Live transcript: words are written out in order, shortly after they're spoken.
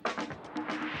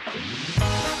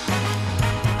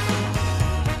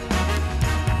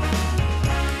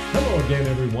Hello again,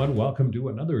 everyone. Welcome to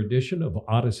another edition of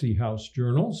Odyssey House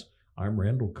Journals. I'm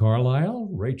Randall Carlisle.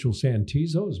 Rachel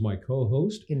Santizo is my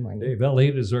co-host. Good morning. Dave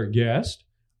Elliott is our guest.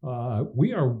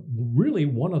 We are really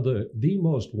one of the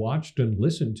most watched and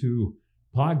listened to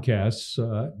podcasts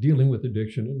dealing with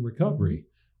addiction and recovery.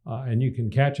 And you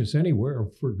can catch us anywhere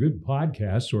for good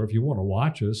podcasts, or if you want to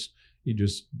watch us, you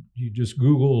just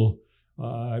Google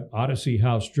Odyssey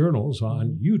House Journals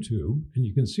on YouTube, and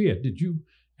you can see it. Did you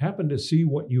happen to see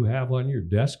what you have on your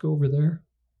desk over there?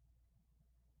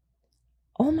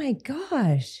 Oh my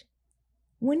gosh.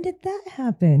 When did that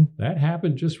happen? That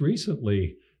happened just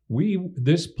recently.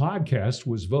 This podcast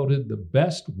was voted the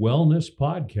best wellness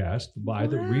podcast by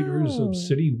the readers of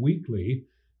City Weekly,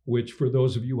 which for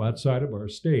those of you outside of our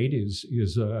state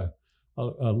is a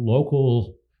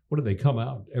local, what do they come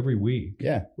out every week?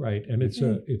 Yeah. Right. And it's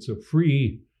a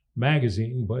free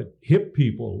magazine, but hip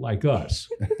people like us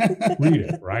read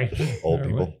it, right? Old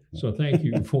people. Right. So thank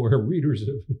you for readers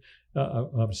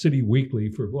of City Weekly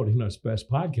for voting us best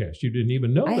podcast. You didn't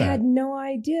even know that. I had no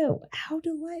idea. How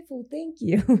delightful. Thank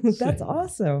you. That's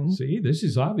awesome. See, this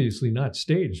is obviously not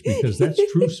staged because that's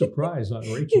true surprise on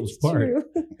Rachel's part. True.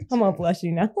 I'm all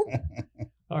blushy now.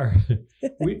 All right.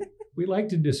 We like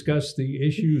to discuss the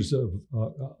issues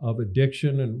of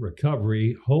addiction and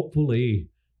recovery, hopefully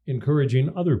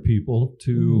encouraging other people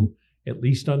to at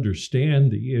least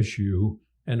understand the issue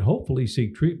and hopefully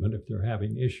seek treatment if they're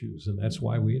having issues. And that's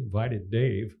why we invited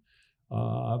Dave.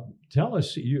 Tell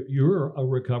us, you're a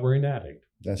recovering addict.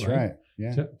 That's right.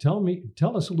 Yeah.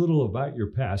 Tell us a little about your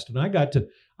past. And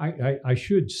I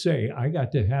should say, I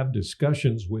got to have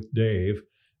discussions with Dave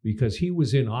because he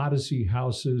was in Odyssey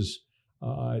House's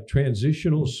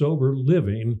transitional sober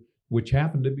living, which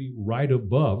happened to be right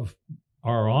above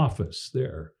our office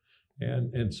there.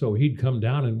 And so he'd come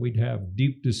down and we'd have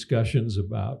deep discussions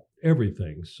about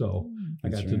everything. So I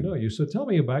got to know you. So tell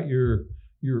me about your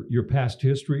past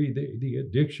history, the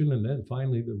addiction, and then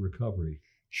finally the recovery.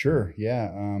 Sure.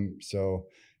 Yeah. So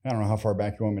I don't know how far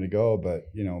back you want me to go, but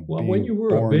well, when you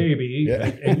were a baby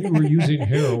and you were using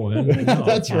heroin.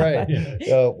 That's right.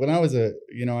 Yeah. When I was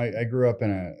I grew up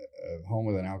in a home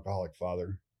with an alcoholic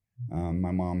father.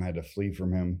 My mom had to flee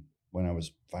from him when I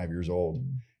was 5 years old.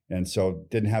 And so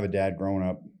didn't have a dad growing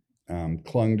up,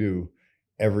 clung to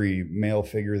every male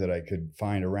figure that I could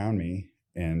find around me.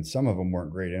 And some of them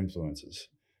weren't great influences.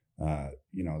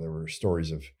 There were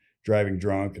stories of driving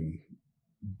drunk, and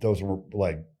those were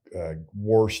like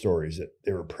war stories that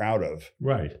they were proud of.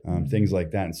 Right. Things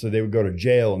like that. And so they would go to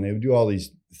jail and they would do all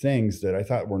these things that I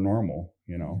thought were normal,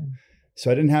 So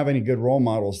I didn't have any good role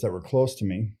models that were close to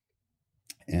me.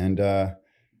 And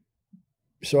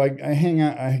so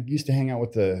I used to hang out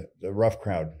with the rough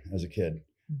crowd as a kid.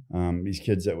 These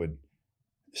kids that would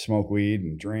smoke weed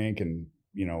and drink and,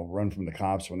 run from the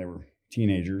cops when they were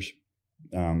teenagers.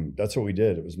 That's what we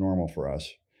did. It was normal for us.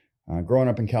 Growing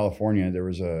up in California, there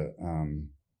was I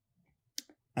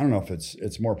don't know if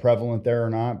it's more prevalent there or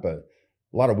not, but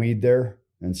a lot of weed there.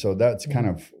 And so that's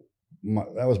that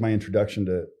was my introduction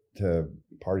to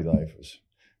party life, was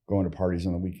going to parties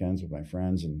on the weekends with my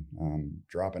friends and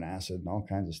dropping acid and all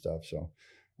kinds of stuff. So,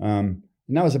 and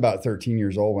I was about 13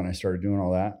 years old when I started doing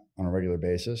all that on a regular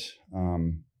basis.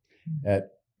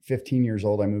 At 15 years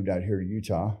old, I moved out here to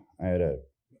Utah. I had a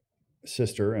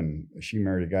sister, and she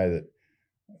married a guy that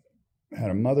had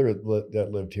a mother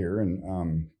that lived here.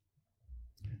 And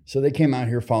so they came out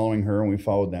here following her, and we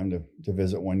followed them to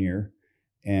visit one year.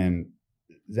 And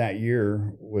that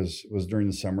year was during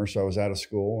the summer, so I was out of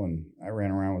school and I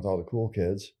ran around with all the cool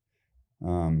kids.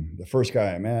 The first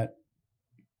guy I met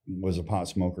was a pot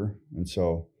smoker, and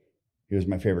so he was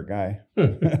my favorite guy. Yeah,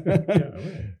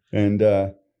 right.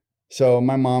 And so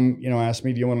my mom, asked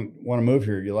me, "Do you want to move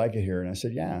here? Do you like it here?" And I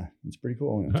said, "Yeah, it's pretty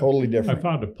cool. Totally different." I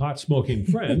found a pot smoking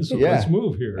friend, so Yeah, let's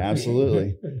move here.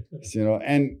 Absolutely.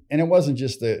 And it wasn't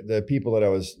just the people that I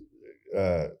was,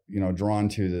 drawn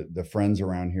to, the friends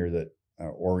around here that.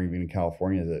 Or even in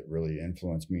California that really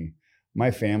influenced me.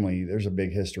 My family, there's a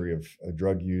big history of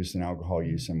drug use and alcohol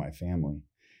use in my family.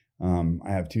 I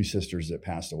have two sisters that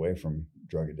passed away from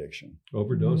drug addiction.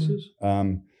 Overdoses?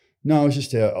 No, it was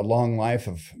just a long life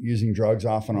of using drugs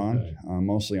off and on,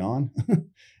 mostly on.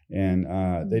 And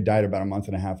they died about a month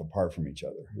and a half apart from each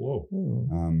other. Whoa.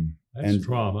 That's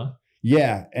trauma.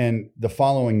 Yeah. And the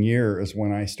following year is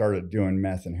when I started doing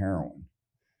meth and heroin.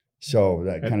 So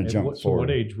that kind of jumped forward. So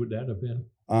what age would that have been?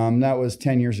 That was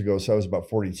 10 years ago. So I was about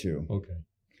 42. Okay.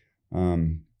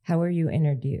 How were you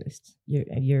introduced?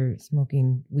 You're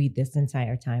smoking weed this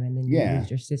entire time, and then you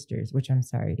lose your sisters, which I'm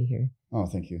sorry to hear. Oh,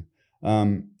 thank you.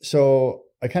 So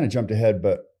I kind of jumped ahead,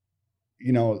 but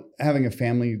having a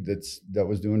family that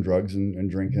was doing drugs and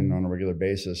drinking on a regular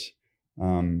basis.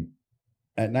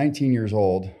 At 19 years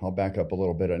old, I'll back up a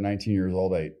little bit. At 19 years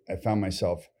old, I found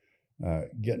myself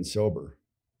getting sober.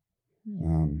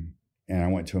 And I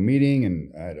went to a meeting,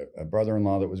 and I had a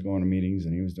brother-in-law that was going to meetings,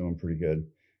 and he was doing pretty good.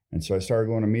 And so I started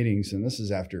going to meetings, and this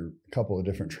is after a couple of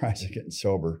different tries of getting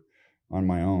sober on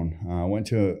my own. I went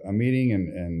to a meeting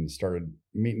and started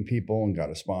meeting people and got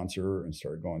a sponsor and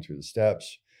started going through the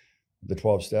steps, the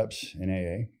 12 steps in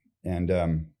AA. And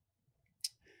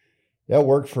that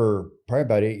worked for probably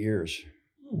about 8 years.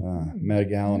 Met a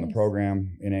gal in the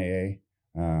program in AA.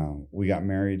 We got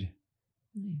married,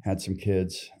 had some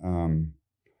kids.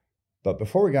 But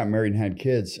before we got married and had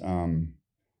kids,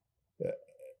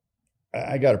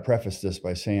 I got to preface this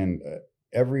by saying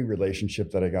every relationship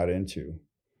that I got into,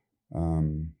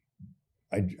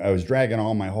 I was dragging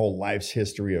all my whole life's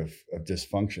history of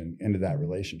dysfunction into that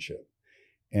relationship.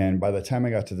 And by the time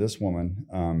I got to this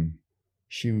woman,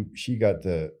 she got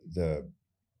the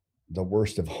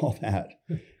worst of all that,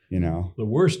 The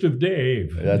worst of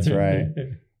Dave. That's right.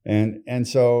 And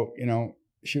so,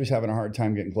 she was having a hard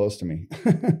time getting close to me.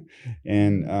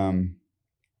 And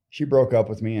she broke up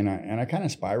with me, and I kind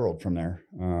of spiraled from there.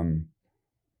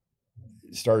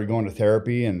 Started going to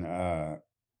therapy, and I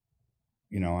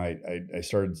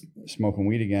started smoking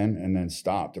weed again, and then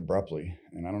stopped abruptly.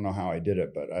 And I don't know how I did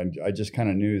it, but I just kind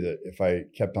of knew that if I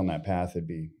kept on that path, it'd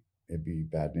be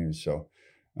bad news. So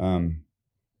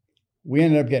we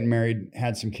ended up getting married,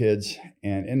 had some kids,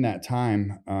 and in that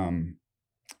time,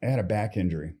 I had a back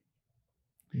injury.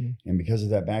 And because of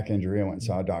that back injury, I went and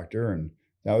saw a doctor, and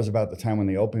that was about the time when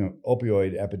the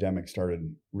opioid epidemic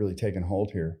started really taking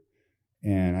hold here.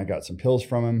 And I got some pills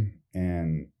from him,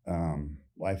 and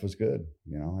life was good.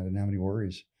 I didn't have any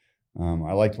worries.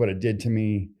 I liked what it did to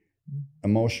me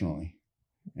emotionally,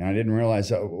 and I didn't realize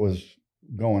that was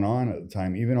going on at the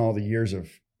time. Even all the years of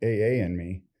AA in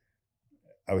me,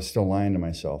 I was still lying to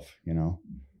myself,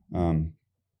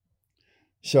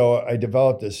 So I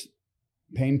developed this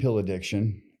pain pill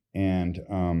addiction, and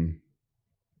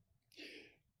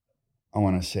I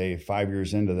want to say 5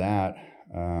 years into that,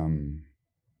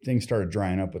 things started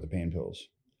drying up with the pain pills.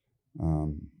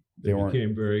 They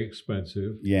became very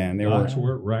expensive. Yeah, and docs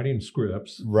weren't writing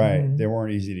scripts. Right, they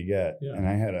weren't easy to get. Yeah. And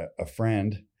I had a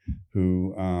friend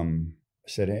who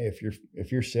said, "Hey,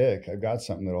 if you're sick, I've got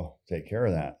something that'll take care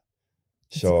of that."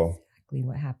 That's so exactly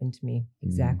what happened to me.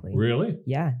 Exactly. Really?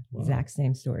 Yeah. Wow. Exact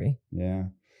same story. Yeah.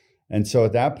 And so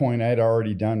at that point, I had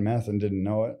already done meth and didn't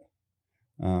know it.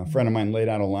 A friend of mine laid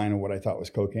out a line of what I thought was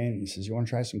cocaine. He says, "You want to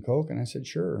try some coke?" And I said,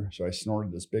 "Sure." So I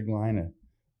snorted this big line of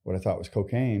what I thought was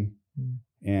cocaine.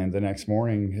 And the next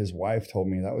morning, his wife told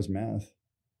me that was meth.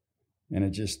 And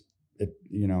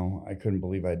I couldn't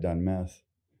believe I'd done meth.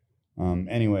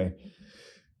 Anyway,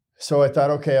 so I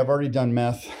thought, okay, I've already done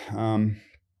meth.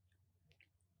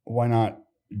 Why not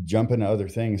jump into other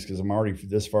things? Because I'm already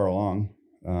this far along.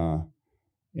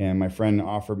 And my friend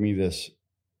offered me this,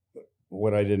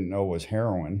 what I didn't know was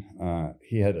heroin.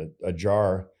 He had a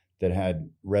jar that had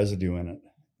residue in it,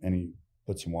 and he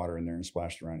put some water in there and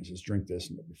splashed around. He says, "Drink this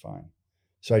and it'll be fine."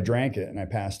 So I drank it, and I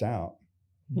passed out.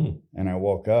 And I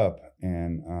woke up,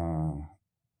 and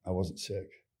I wasn't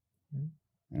sick.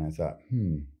 And I thought,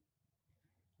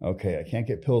 okay, I can't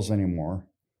get pills anymore.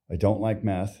 I don't like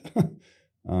meth.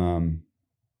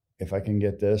 If I can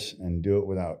get this and do it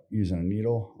without using a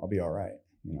needle, I'll be all right.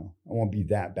 I won't be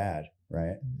that bad,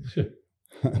 right?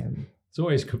 It's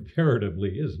always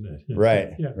comparatively, isn't it?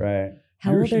 Right, Yeah. Right.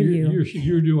 How old are you?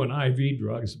 You're doing IV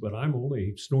drugs, but I'm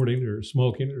only snorting or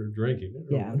smoking or drinking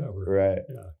it or whatever. Right.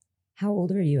 Yeah. How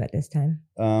old are you at this time?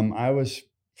 I was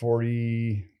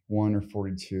 41 or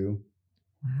 42.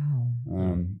 Wow.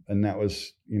 And that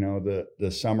was,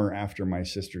 the summer after my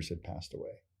sisters had passed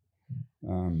away.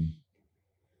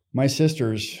 My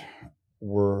sisters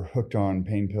were hooked on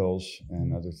pain pills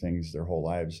and other things their whole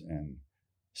lives. And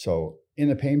so in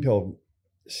the pain pill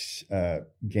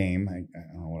game, I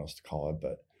don't know what else to call it,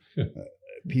 but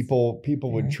people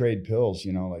would trade pills,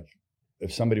 like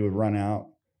if somebody would run out,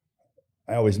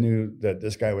 I always knew that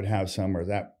this guy would have some or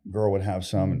that girl would have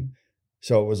some. And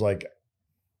so it was like,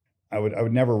 I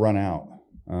would never run out.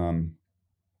 And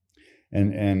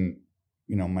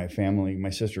my family, my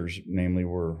sisters namely,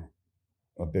 were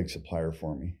a big supplier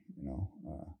for me,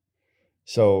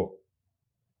 so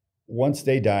once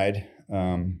they died,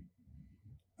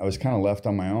 I was kind of left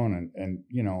on my own, and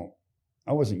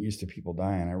I wasn't used to people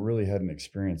dying. I really hadn't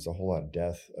experienced a whole lot of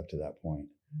death up to that point.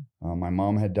 My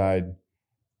mom had died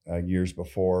years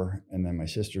before, and then my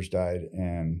sisters died,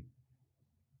 and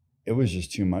it was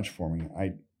just too much for me.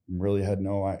 I really had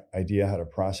no idea how to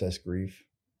process grief.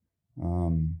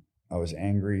 I was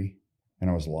angry and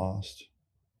I was lost,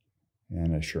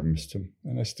 and I sure missed him,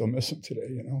 and I still miss him today,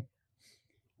 you know?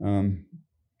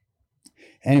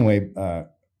 Anyway,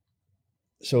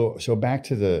 so back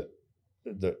to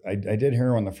I did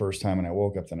heroin the first time, and I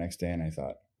woke up the next day and I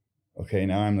thought, okay,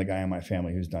 now I'm the guy in my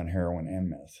family who's done heroin and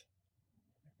meth.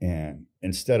 And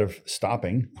instead of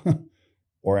stopping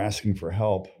or asking for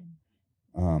help,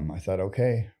 I thought,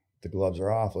 okay, the gloves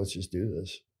are off. Let's just do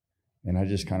this. And I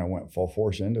just kind of went full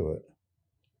force into it.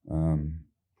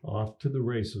 Off to the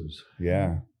races.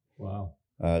 Yeah. Wow.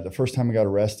 The first time I got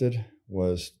arrested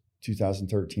was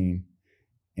 2013,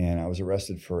 and I was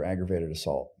arrested for aggravated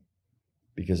assault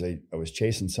because I was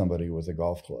chasing somebody with a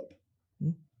golf club.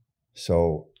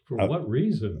 So for what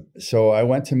reason? So I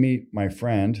went to meet my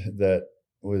friend that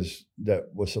was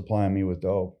supplying me with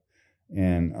dope,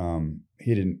 and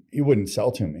he wouldn't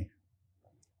sell to me.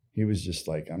 He was just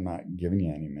like, I'm not giving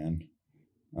you any, man.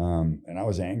 And I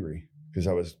was angry because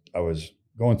I was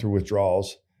going through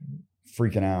withdrawals,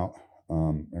 freaking out,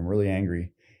 and really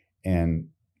angry. And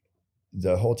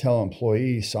the hotel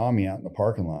employee saw me out in the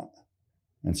parking lot.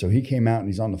 And so he came out and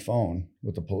he's on the phone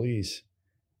with the police.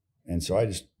 And so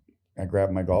I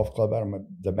grabbed my golf club out of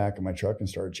the back of my truck and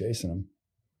started chasing him.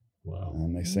 Wow.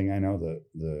 And next thing I know,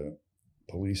 the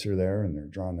police are there and they're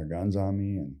drawing their guns on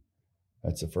me. And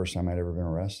that's the first time I'd ever been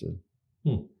arrested.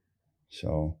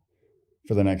 So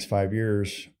for the next 5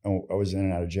 years, I was in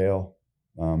and out of jail.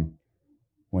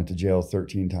 Went to jail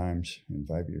 13 times in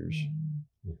 5 years.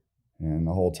 And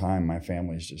the whole time, my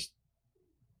family's just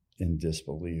in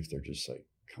disbelief. They're just like,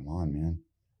 come on, man.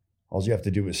 All you have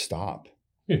to do is stop.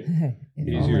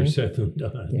 Easier said than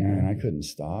done. Yeah, and I couldn't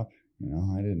stop. You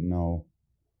know, I didn't know.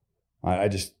 I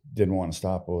just didn't want to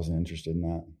stop. I wasn't interested in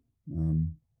that.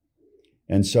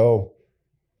 And so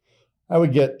I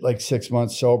would get like 6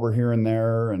 months sober here and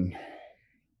there. And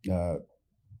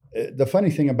the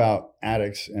funny thing about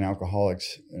addicts and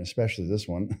alcoholics, and especially this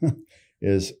one,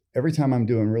 is every time I'm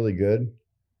doing really good,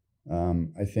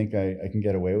 I think I can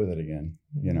get away with it again,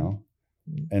 you know?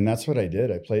 And that's what I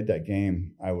did. I played that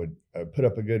game. I would put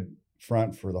up a good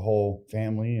front for the whole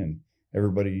family and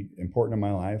everybody important in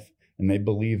my life, and they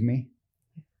believe me.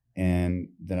 And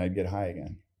then I'd get high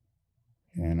again.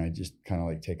 And I just kind of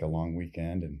like take a long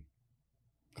weekend and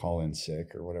call in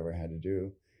sick or whatever I had to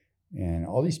do. And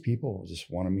all these people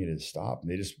just wanted me to stop.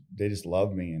 They just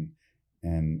loved me,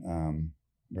 and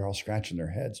they're all scratching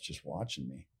their heads just watching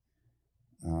me.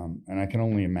 And I can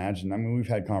only imagine. I mean, we've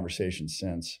had conversations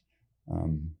since,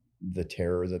 the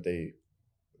terror that they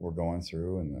were going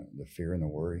through and the fear and the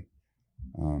worry.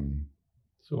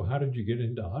 So how did you get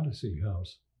into Odyssey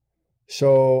House?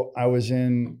 So I was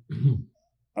on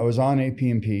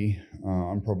AP&P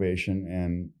on probation,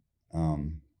 and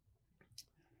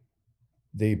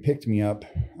they picked me up.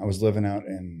 I was living out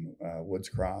in Woods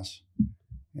Cross,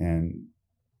 and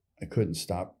I couldn't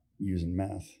stop using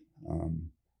meth.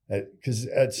 Because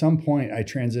at some point I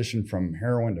transitioned from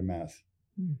heroin to meth.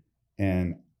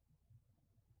 And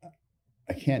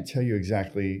I can't tell you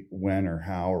exactly when or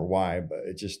how or why, but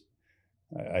it just,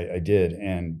 I did.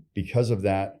 And because of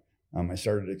that, I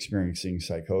started experiencing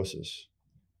psychosis,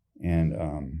 and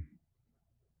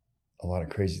a lot of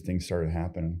crazy things started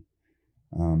happening.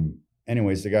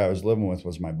 Anyways, the guy I was living with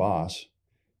was my boss,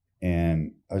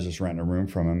 and I was just renting a room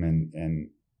from him, and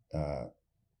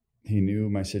he knew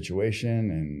my situation,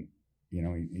 and you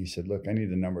know, he said, "Look, I need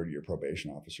the number to your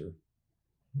probation officer,"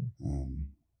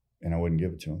 and I wouldn't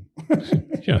give it to him.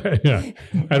 Yeah,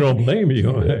 I don't blame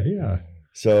you. Yeah.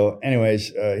 So, anyways,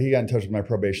 he got in touch with my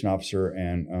probation officer,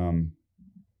 and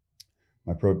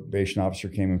my probation officer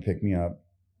came and picked me up,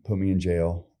 put me in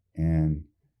jail, and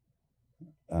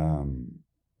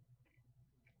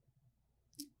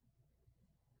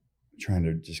trying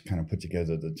to just kind of put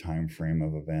together the time frame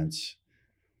of events.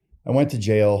 I went to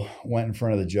jail, went in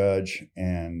front of the judge,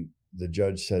 and the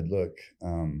judge said, "Look,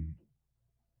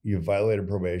 you violated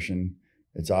probation.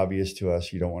 It's obvious to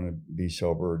us you don't want to be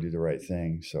sober or do the right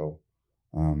thing. So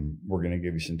we're going to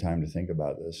give you some time to think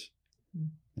about this."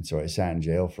 And so I sat in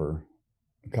jail for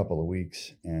a couple of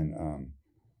weeks, and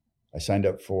I signed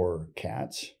up for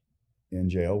CATS in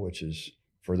jail, which is,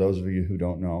 for those of you who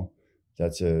don't know,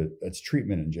 that's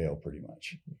treatment in jail pretty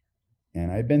much.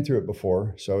 And I'd been through it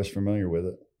before, so I was familiar with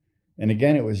it. And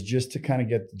again, it was just to kind of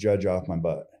get the judge off my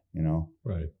butt, you know?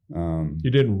 Right.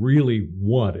 You didn't really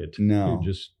want it. No. You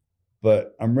just...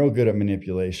 But I'm real good at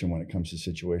manipulation when it comes to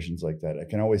situations like that. I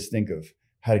can always think of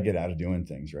how to get out of doing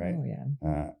things, right? Oh,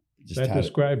 yeah. That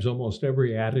describes almost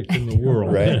every addict in the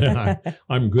world. Right.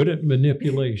 I'm good at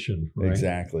manipulation. Right?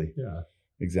 Exactly. Yeah.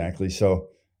 Exactly. So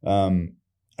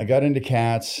I got into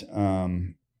cats.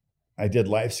 I did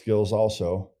life skills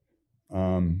also.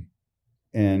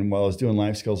 And while I was doing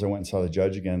life skills, I went and saw the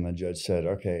judge again. The judge said,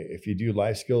 okay, if you do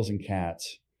life skills and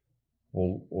cats,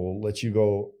 we'll let you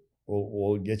go.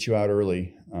 We'll get you out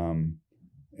early, and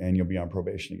you'll be on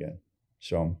probation again.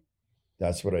 So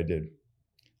that's what I did.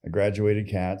 I graduated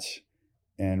cats,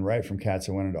 and right from cats,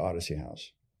 I went into Odyssey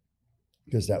House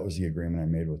because that was the agreement I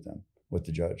made with them, with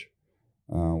the judge.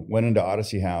 Went into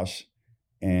Odyssey House,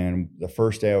 and the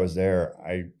first day I was there,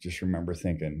 I just remember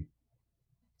thinking,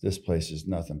 this place is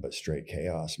nothing but straight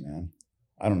chaos, man.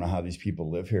 I don't know how these people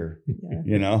live here,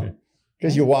 you know,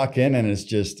 because you walk in and it's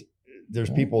just, there's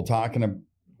people talking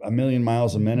a million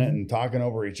miles a minute and talking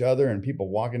over each other, and people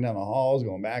walking down the halls,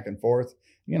 going back and forth.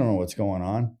 You don't know what's going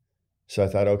on. So I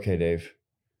thought, okay, Dave,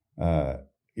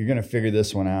 you're going to figure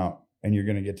this one out, and you're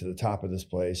going to get to the top of this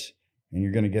place, and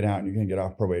you're going to get out and you're going to get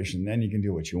off probation. Then you can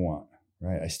do what you want,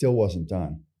 right? I still wasn't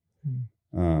done.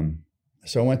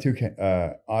 So I went through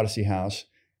Odyssey House,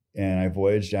 and I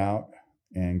voyaged out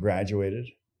and graduated,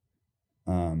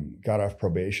 got off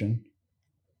probation,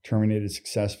 terminated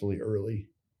successfully early.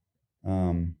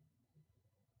 And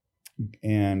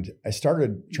I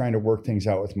started trying to work things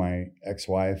out with my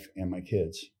ex-wife and my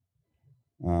kids,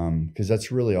 because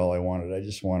that's really all I wanted. I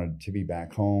just wanted to be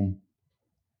back home.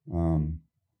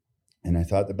 And I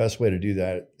thought the best way to do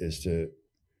that is to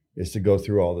go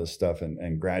through all this stuff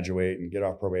and graduate and get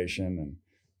off probation and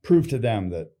prove to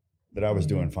them that I was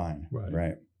doing fine.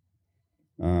 Right.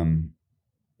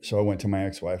 So I went to my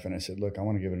ex-wife and I said, look, I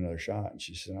want to give it another shot. And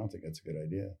she said, I don't think that's a good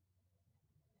idea.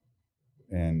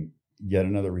 And yet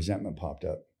another resentment popped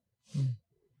up.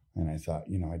 And I thought,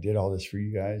 I did all this for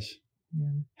you guys. Yeah.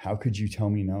 How could you tell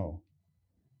me no?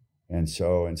 And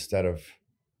so instead of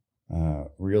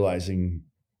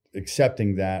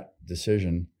accepting that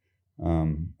decision,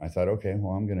 I thought, okay,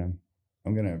 well, I'm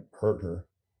gonna hurt her.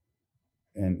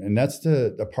 And that's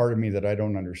the part of me that I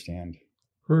don't understand.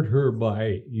 Hurt her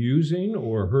by using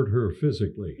or hurt her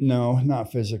physically? No,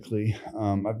 not physically.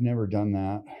 I've never done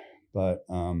that. But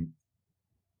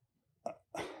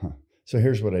so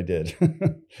here's what I did.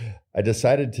 I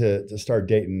decided to start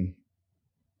dating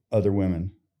other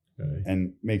women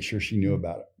and make sure she knew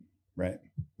about it. Right.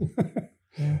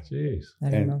 Yeah. Jeez.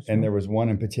 And there was one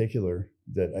in particular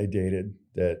that I dated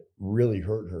that really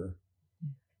hurt her.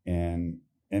 And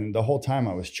the whole time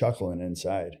I was chuckling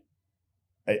inside.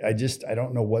 I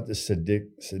don't know what the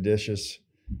seditious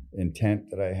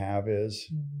intent that I have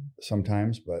is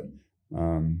sometimes, but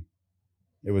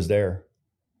it was there.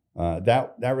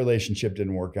 That relationship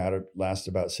didn't work out. It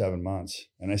lasted about 7 months,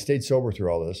 and I stayed sober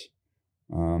through all this.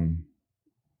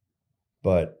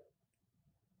 But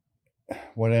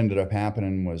what ended up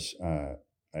happening was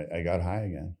I got high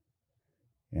again,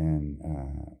 and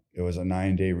it was a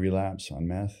 9-day relapse on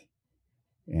meth.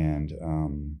 And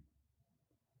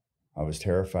I was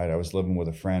terrified. I was living with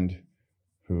a friend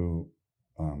who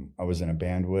I was in a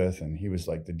band with, and he was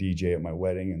like the DJ at my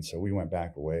wedding. And so we went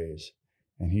back a ways,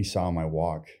 and he saw my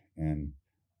walk and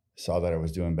saw that I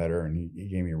was doing better. And he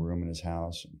gave me a room in his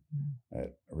house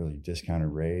at a really discounted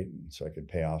rate, and so I could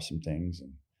pay off some things.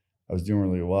 And I was doing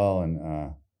really well.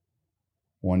 And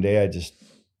one day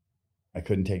I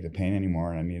couldn't take the pain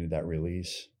anymore, and I needed that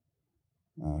release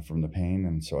from the pain.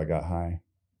 And so I got high.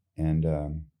 And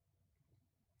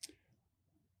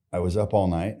I was up all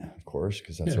night, of course,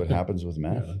 because that's what happens with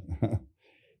meth. Yeah.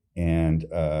 And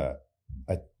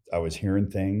I was hearing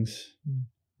things.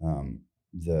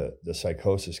 The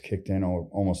psychosis kicked in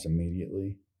almost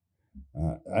immediately.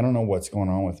 I don't know what's going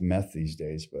on with meth these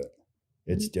days, but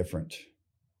it's different.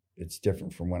 It's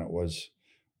different from when it was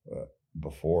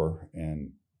before.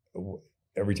 And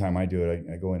every time I do it,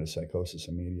 I go into psychosis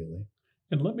immediately.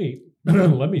 And let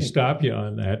me stop you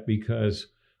on that, because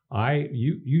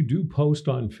you do post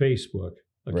on Facebook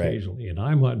occasionally, right. And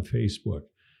I'm on Facebook,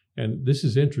 and this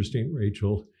is interesting,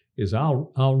 Rachel, is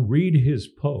I'll read his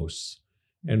posts,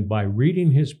 and by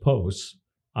reading his posts,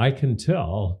 I can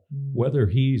tell whether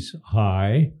he's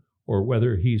high or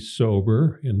whether he's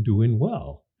sober and doing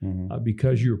well,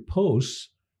 because your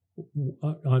posts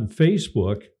on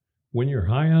Facebook when you're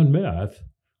high on meth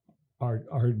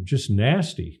are just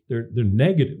nasty. They're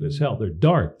negative as hell. They're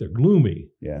dark. They're gloomy.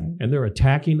 Yeah. And they're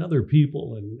attacking other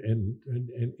people. And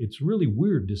it's really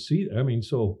weird to see. I mean,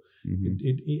 so,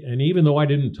 and even though I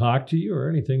didn't talk to you or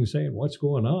anything saying what's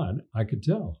going on, I could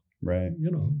tell. Right.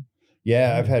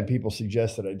 Yeah, I've had people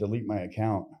suggest that I delete my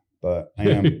account, but I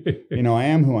am, I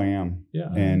am who I am.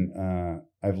 Yeah. And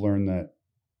I've learned that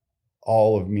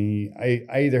all of me. I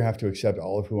either have to accept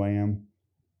all of who I am,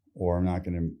 or I'm not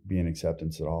going to be in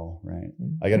acceptance at all, right?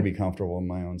 I got to be comfortable in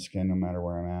my own skin no matter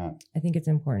where I'm at. I think it's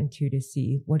important too to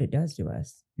see what it does to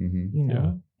us, you know?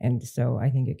 Yeah. And so I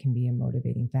think it can be a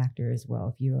motivating factor as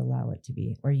well if you allow it to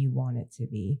be, or you want it to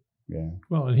be. Yeah.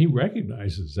 Well, and he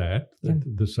recognizes that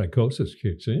the psychosis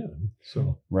kicks in.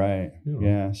 So right.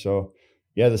 Yeah. So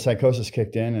the psychosis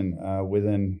kicked in, and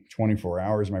within 24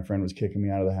 hours, my friend was kicking me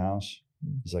out of the house.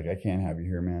 He's like, I can't have you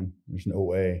here, man. There's no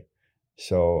way.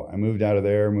 So I moved out of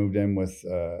there, moved in with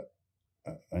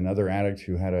another addict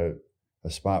who had a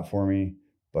spot for me,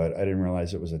 but I didn't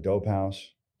realize it was a dope house.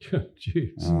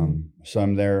 Jeez. So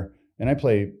I'm there, and I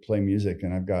play music,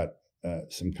 and I've got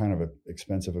some kind of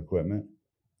expensive equipment.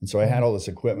 And so I had all this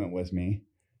equipment with me,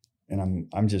 and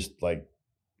I'm just like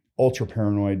ultra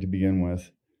paranoid to begin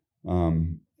with.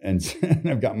 And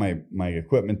I've got my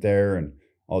equipment there and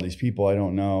all these people I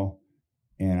don't know,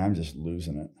 and I'm just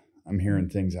losing it. I'm hearing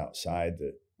things outside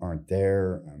that aren't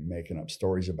there. I'm making up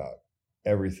stories about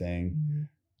everything,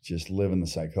 just living the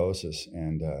psychosis.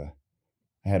 And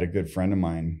I had a good friend of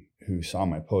mine who saw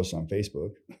my post on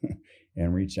Facebook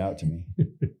and reached out to me.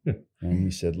 And he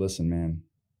said, listen, man,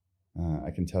 I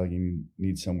can tell you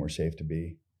need somewhere safe to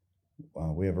be.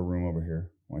 We have a room over here.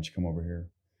 Why don't you come over here?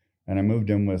 And I moved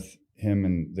in with him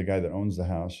and the guy that owns the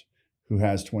house, who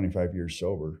has 25 years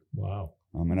sober. Wow.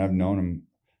 And I've known him.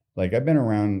 Like, I've been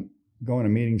around going to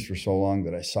meetings for so long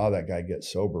that I saw that guy get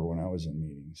sober when I was in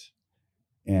meetings.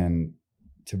 And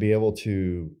to be able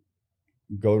to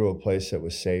go to a place that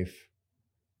was safe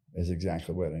is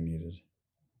exactly what I needed.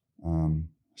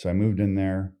 So I moved in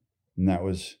there, and that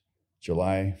was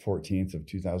July 14th of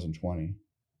 2020.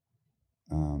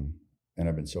 And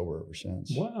I've been sober ever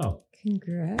since. Wow.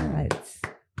 Congrats.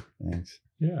 Thanks.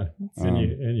 Yeah. And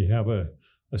you have a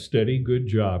steady, good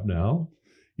job now.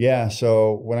 Yeah.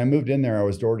 So when I moved in there, I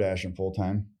was door dashing full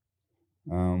time,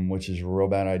 which is a real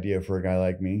bad idea for a guy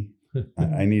like me.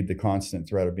 I need the constant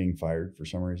threat of being fired for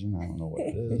some reason. I don't know what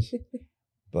it is.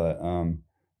 But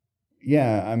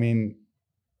I mean,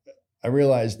 I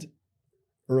realized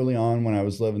early on when I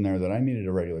was living there that I needed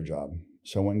a regular job.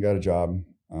 So I went and got a job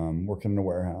working in a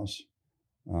warehouse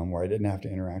where I didn't have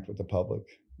to interact with the public,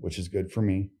 which is good for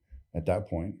me at that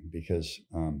point because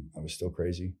I was still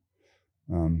crazy.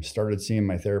 Started seeing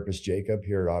my therapist, Jacob,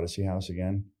 here at Odyssey House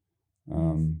again.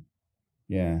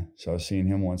 So I was seeing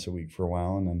him once a week for a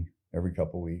while, and then every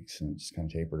couple of weeks, and it just kind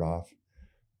of tapered off.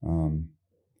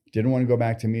 Didn't want to go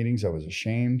back to meetings. I was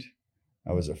ashamed.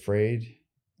 I was afraid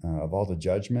of all the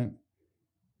judgment.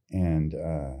 And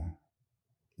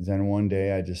then one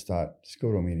day I just thought, just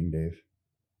go to a meeting, Dave.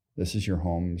 This is your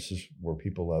home. This is where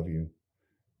people love you.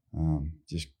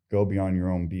 Just go beyond your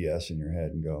own BS in your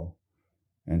head and go.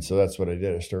 And so that's what I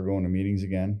did. I started going to meetings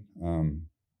again.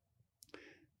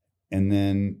 And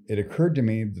then it occurred to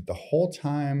me that the whole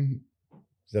time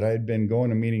that I had been going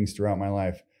to meetings throughout my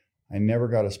life, I never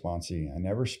got a sponsee. I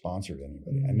never sponsored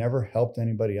anybody. I never helped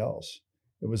anybody else.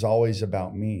 It was always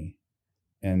about me.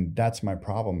 And that's my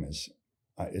problem is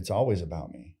it's always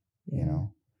about me. You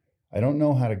know, I don't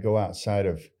know how to go outside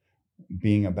of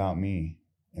being about me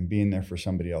and being there for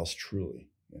somebody else truly,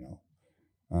 you know.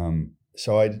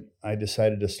 So I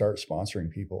decided to start sponsoring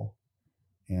people.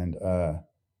 And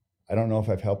I don't know if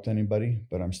I've helped anybody,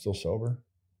 but I'm still sober.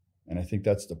 And I think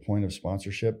that's the point of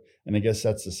sponsorship. And I guess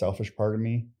that's the selfish part of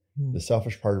me. The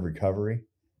selfish part of recovery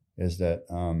is that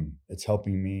it's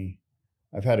helping me.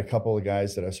 I've had a couple of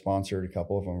guys that I've sponsored, a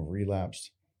couple of them have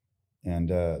relapsed. And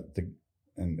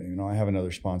you know, I have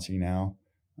another sponsee now.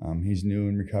 He's new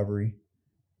in recovery.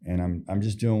 And I'm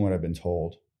just doing what I've been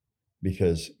told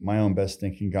because my own best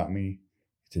thinking got me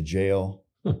to jail,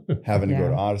 having to go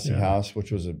to Odyssey House,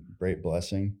 which was a great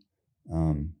blessing.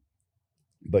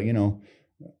 But, you know,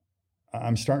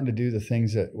 I'm starting to do the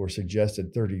things that were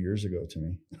suggested 30 years ago to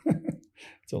me.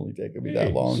 It's only taken me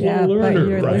that long. Yeah,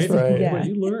 learner, right? Right. But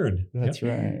you learned. That's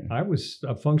right. I was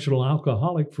a functional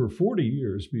alcoholic for 40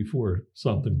 years before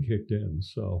something kicked in.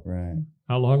 So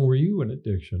how long were you in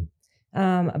addiction?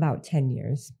 About 10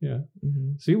 years. Yeah.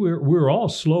 See, we're all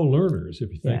slow learners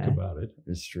if you think about it.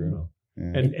 It's true. You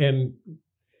know? And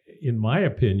in my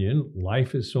opinion,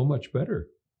 life is so much better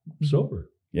sober.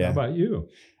 Yeah. How about you?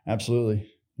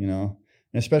 Absolutely. You know,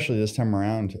 and especially this time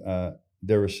around,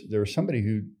 there was somebody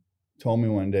who told me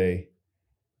one day,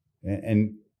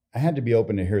 and I had to be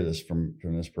open to hear this from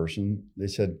this person. They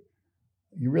said,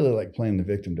 "You really like playing the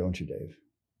victim, don't you, Dave?"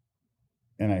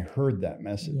 And I heard that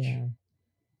message. Yeah.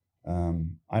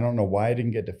 I don't know why I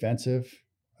didn't get defensive.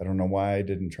 I don't know why I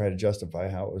didn't try to justify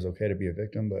how it was okay to be a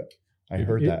victim, but I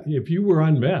heard that. If you were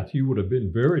on meth, you would have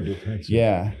been very defensive.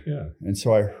 Yeah. Yeah. And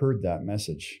so I heard that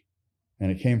message,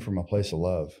 and it came from a place of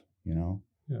love, you know?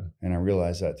 Yeah. And I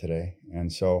realized that today.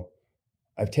 And so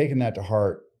I've taken that to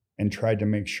heart and tried to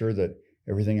make sure that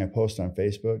everything I post on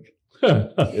Facebook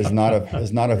is not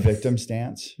a victim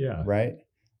stance. Yeah. Right.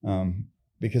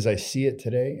 Because I see it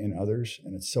today in others,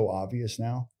 and it's so obvious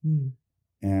now.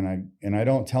 And I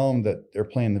don't tell them that they're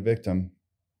playing the victim.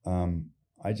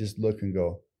 I just look and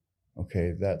go,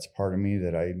 okay, that's part of me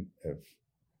that I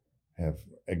have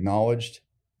acknowledged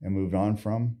and moved on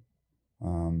from.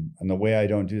 And the way I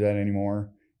don't do that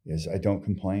anymore is I don't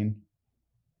complain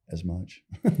as much.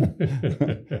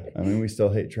 I mean, we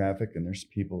still hate traffic, and there's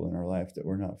people in our life that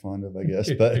we're not fond of, I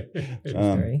guess. But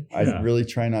I really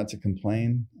try not to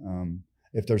complain.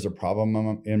 If there's a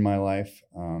problem in my life,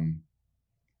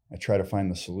 I try to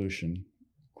find the solution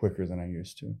quicker than I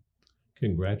used to.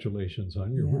 Congratulations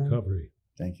on your recovery.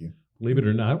 Thank you. Believe it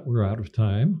or not, we're out of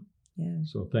time. Yeah.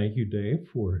 So thank you, Dave,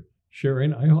 for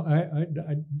sharing.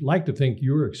 I'd like to think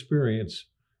your experience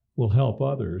will help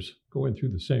others going through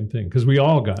the same thing, because we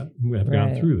have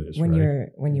gone through this. When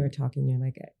you were talking, you're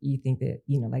like, you think that,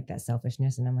 like that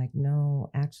selfishness, and I'm like, no,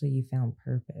 actually, you found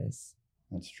purpose.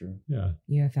 That's true. Yeah.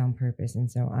 You have found purpose.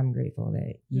 And so I'm grateful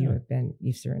that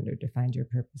you've surrendered to find your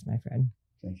purpose, my friend.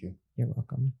 Thank you. You're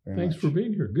welcome. Thanks for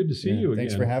being here. Good to see you again.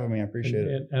 Thanks for having me. I appreciate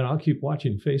it. And I'll keep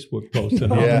watching Facebook posts,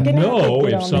 and I'll know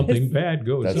if something bad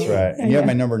goes on. That's right. And you have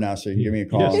my number now, so you can give me a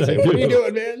call and say, what are you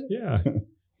doing, man? Yeah.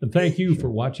 And thank you for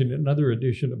watching another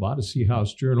edition of Odyssey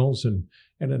House Journals. And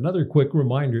another quick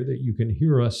reminder that you can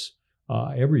hear us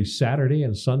every Saturday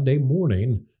and Sunday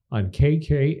morning on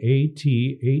KKAT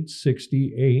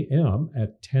 860 AM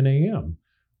at 10 a.m.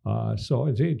 So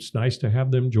it's nice to have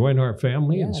them join our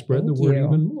family and spread the word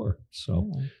even more.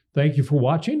 So thank you for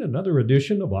watching another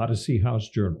edition of Odyssey House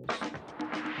Journals.